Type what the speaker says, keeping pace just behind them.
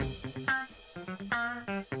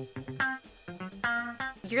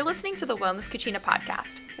You're listening to the Wellness Cucina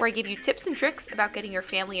podcast, where I give you tips and tricks about getting your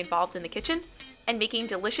family involved in the kitchen and making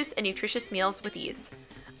delicious and nutritious meals with ease.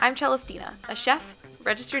 I'm Celestina, a chef,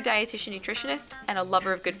 registered dietitian nutritionist, and a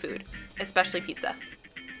lover of good food, especially pizza.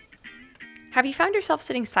 Have you found yourself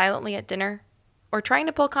sitting silently at dinner or trying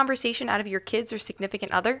to pull conversation out of your kids or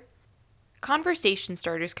significant other? Conversation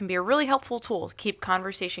starters can be a really helpful tool to keep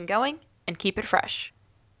conversation going and keep it fresh.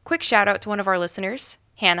 Quick shout out to one of our listeners,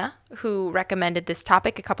 Hannah, who recommended this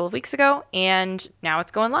topic a couple of weeks ago, and now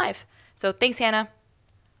it's going live. So thanks, Hannah.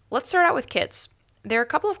 Let's start out with kids. There are a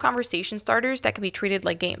couple of conversation starters that can be treated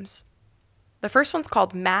like games. The first one's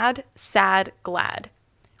called Mad, Sad, Glad,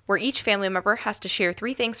 where each family member has to share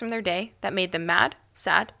 3 things from their day that made them mad,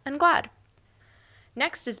 sad, and glad.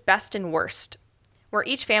 Next is Best and Worst, where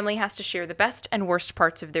each family has to share the best and worst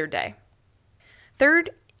parts of their day.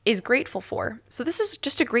 Third is Grateful For. So this is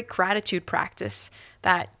just a great gratitude practice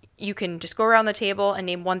that you can just go around the table and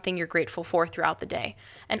name one thing you're grateful for throughout the day.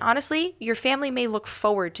 And honestly, your family may look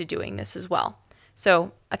forward to doing this as well.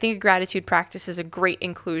 So I think a gratitude practice is a great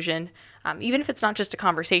inclusion, even if it's not just a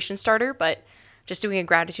conversation starter, but just doing a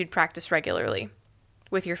gratitude practice regularly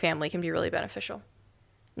with your family can be really beneficial.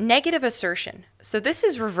 Negative assertion. So this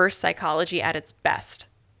is reverse psychology at its best.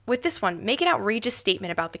 With this one, make an outrageous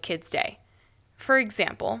statement about the kid's day. For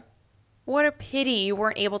example, what a pity you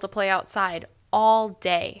weren't able to play outside all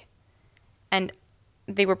day. And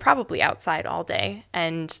they were probably outside all day,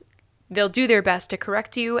 and they'll do their best to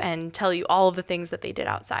correct you and tell you all of the things that they did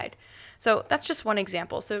outside. So that's just one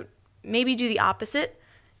example. So maybe do the opposite,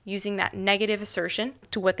 using that negative assertion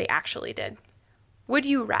to what they actually did. Would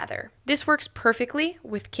you rather? This works perfectly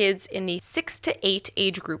with kids in the 6 to 8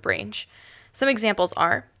 age group range. Some examples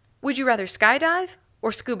are, would you rather skydive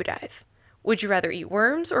or scuba dive? Would you rather eat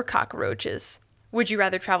worms or cockroaches? Would you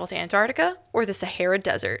rather travel to Antarctica or the Sahara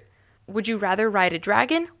Desert? Would you rather ride a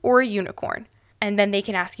dragon or a unicorn? And then they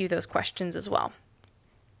can ask you those questions as well.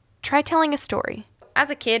 Try telling a story. As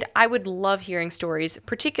a kid, I would love hearing stories,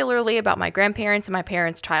 particularly about my grandparents and my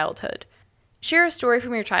parents' childhood. Share a story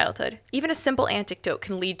from your childhood. Even a simple anecdote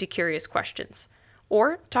can lead to curious questions.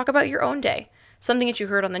 Or talk about your own day, something that you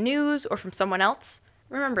heard on the news or from someone else.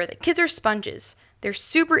 Remember that kids are sponges. They're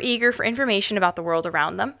super eager for information about the world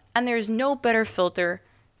around them, and there is no better filter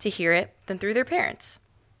to hear it than through their parents.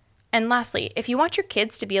 And lastly, if you want your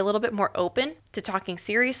kids to be a little bit more open to talking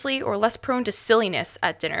seriously or less prone to silliness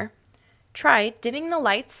at dinner, try dimming the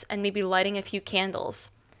lights and maybe lighting a few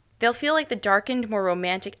candles. They'll feel like the darkened, more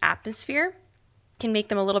romantic atmosphere can make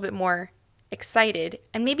them a little bit more excited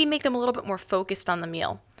and maybe make them a little bit more focused on the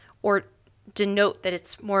meal or denote that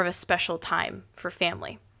it's more of a special time for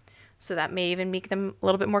family. So that may even make them a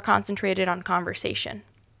little bit more concentrated on conversation.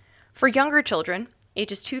 For younger children,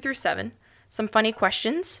 ages 2 through 7, some funny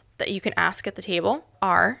questions that you can ask at the table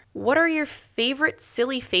are, what are your favorite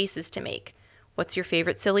silly faces to make? What's your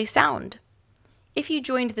favorite silly sound? If you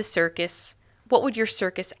joined the circus, what would your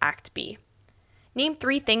circus act be? Name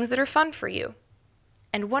 3 things that are fun for you.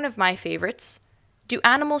 And one of my favorites, do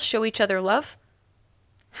animals show each other love?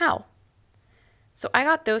 How? So I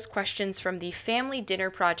got those questions from the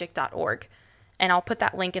familydinnerproject.org, and I'll put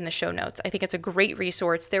that link in the show notes. I think it's a great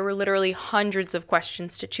resource. There were literally hundreds of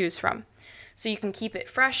questions to choose from. So you can keep it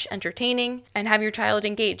fresh, entertaining, and have your child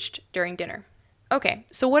engaged during dinner. Okay,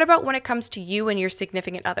 so what about when it comes to you and your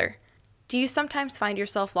significant other? Do you sometimes find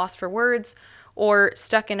yourself lost for words or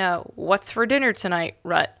stuck in a what's for dinner tonight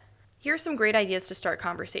rut? Here are some great ideas to start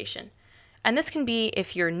conversation. And this can be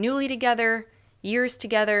if you're newly together, years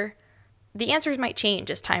together. The answers might change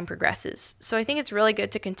as time progresses. So I think it's really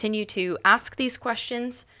good to continue to ask these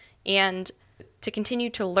questions and to continue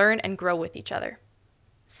to learn and grow with each other.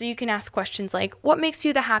 So you can ask questions like, what makes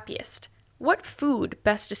you the happiest? What food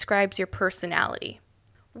best describes your personality?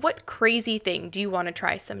 What crazy thing do you want to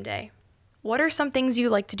try someday? What are some things you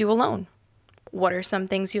like to do alone? What are some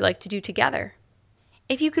things you like to do together?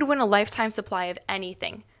 If you could win a lifetime supply of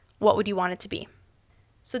anything, what would you want it to be?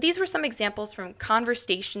 So these were some examples from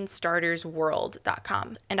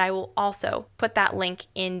conversationstartersworld.com, and I will also put that link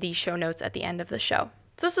in the show notes at the end of the show.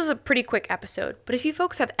 So this was a pretty quick episode, but if you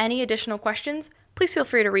folks have any additional questions, please feel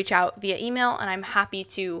free to reach out via email, and I'm happy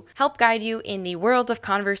to help guide you in the world of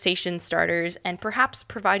conversation starters and perhaps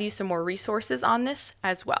provide you some more resources on this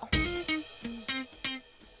as well.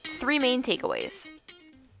 3 main takeaways.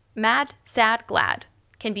 Mad, sad, glad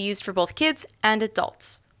can be used for both kids and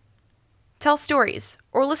adults. Tell stories,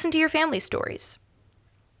 or listen to your family's stories.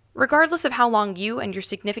 Regardless of how long you and your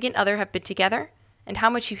significant other have been together, and how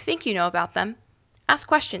much you think you know about them, ask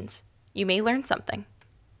questions. You may learn something.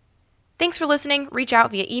 Thanks for listening. Reach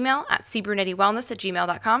out via email at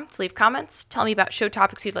cbrunettywellness@gmail.com to leave comments, tell me about show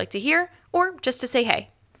topics you'd like to hear, or just to say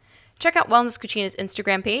hey. Check out Wellness Cucina's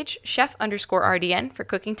Instagram page, chef_RDN, for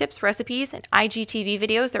cooking tips, recipes, and IGTV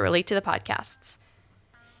videos that relate to the podcasts.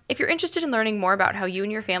 If you're interested in learning more about how you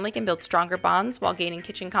and your family can build stronger bonds while gaining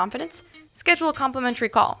kitchen confidence, schedule a complimentary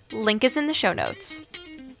call. Link is in the show notes.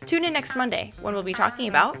 Tune in next Monday when we'll be talking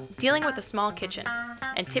about dealing with a small kitchen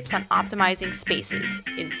and tips on optimizing spaces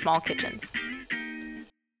in small kitchens.